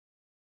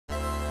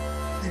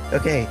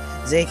Okay,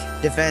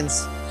 Xake,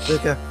 defense.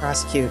 Luka,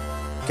 prosecute.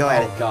 Go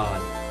at it. Oh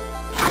God.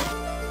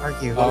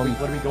 Argue. What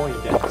are we going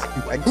against?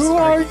 Who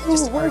are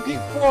you working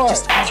for?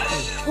 Just argue.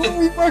 Who are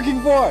we working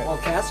for? Well,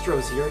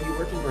 Castro's here. Are you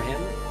working for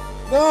him?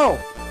 No.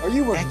 Are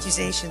you working?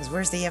 Accusations.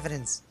 Where's the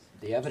evidence?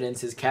 The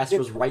evidence is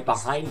Castro's right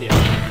behind him.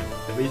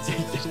 I mean,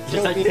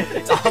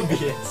 it's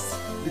obvious.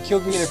 You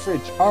killed me in a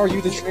fridge. How are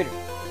you the traitor?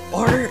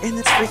 Order in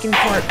the freaking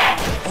court.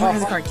 Order in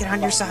the court. Get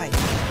on your side.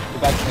 Go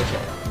back to the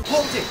chair.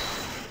 Hold it.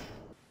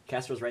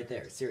 Castro's right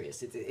there.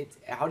 Serious. It's.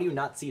 How do you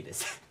not see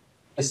this?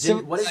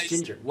 What is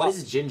Ginger? What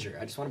is Ginger?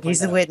 I just want to. He's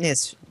the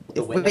witness.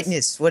 The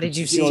witness. What did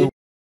you see?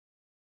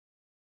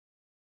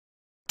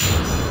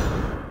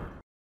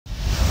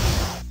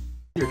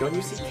 Don't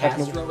you see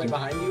Castro right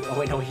behind you? Oh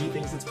wait, no, he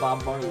thinks it's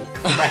Bob Marley.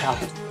 Crap.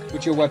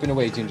 Put your weapon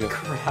away, Ginger.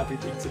 Crap, he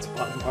thinks it's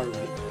Bob Marley.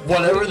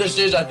 Whatever this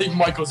is, I think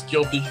Michael's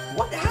guilty.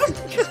 What? How did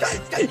you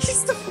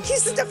He's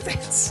the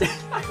defense.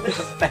 I'm the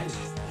defense.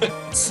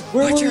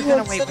 Where were you you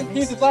gonna on wait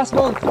 17th of last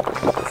month?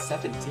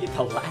 17th,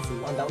 the last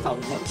one. That was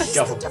a month He's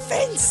ago. the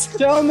defense.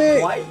 Tell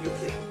me. Why?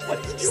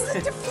 What did He's you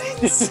the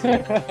defense.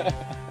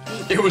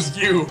 It was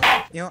you.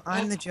 You know,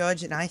 I'm the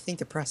judge, and I think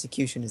the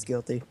prosecution is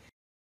guilty.